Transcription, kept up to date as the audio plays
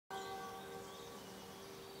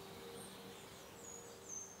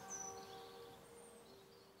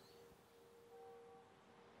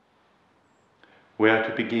Where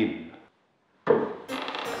to begin?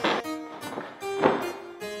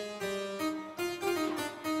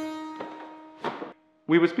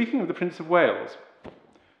 We were speaking of the Prince of Wales.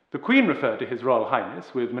 The Queen referred to His Royal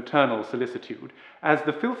Highness, with maternal solicitude, as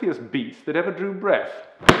the filthiest beast that ever drew breath.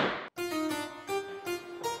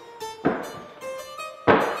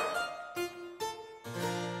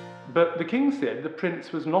 But the King said the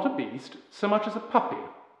Prince was not a beast so much as a puppy,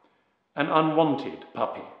 an unwanted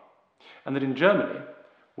puppy, and that in Germany,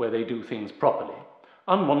 where they do things properly,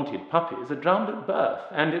 unwanted puppies are drowned at birth,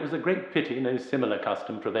 and it was a great pity no similar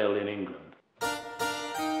custom prevailed in England.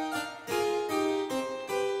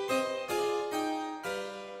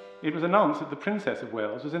 It was announced that the Princess of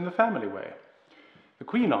Wales was in the family way. The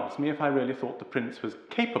Queen asked me if I really thought the Prince was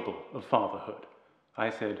capable of fatherhood.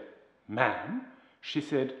 I said, "Ma'am?" She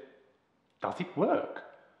said, "Does it work?"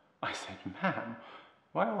 I said, "Ma'am,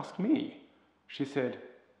 why ask me?" She said,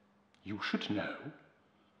 "You should know."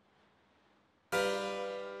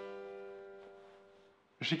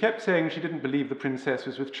 She kept saying she didn't believe the Princess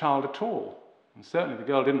was with child at all, and certainly the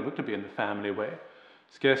girl didn't look to be in the family way,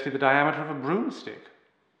 scarcely the diameter of a broomstick.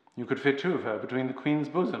 You could fit two of her between the Queen's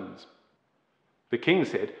bosoms. The King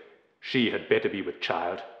said, "She had better be with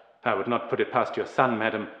child. I would not put it past your son,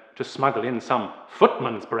 madam, to smuggle in some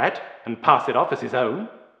footman's brat and pass it off as his own."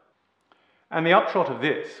 And the upshot of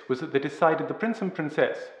this was that they decided the Prince and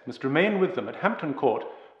Princess must remain with them at Hampton Court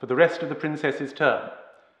for the rest of the Princess's term.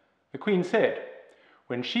 The Queen said,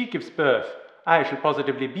 "When she gives birth, I shall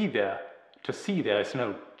positively be there to see there is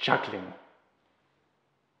no juggling."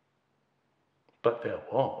 But there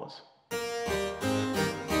was.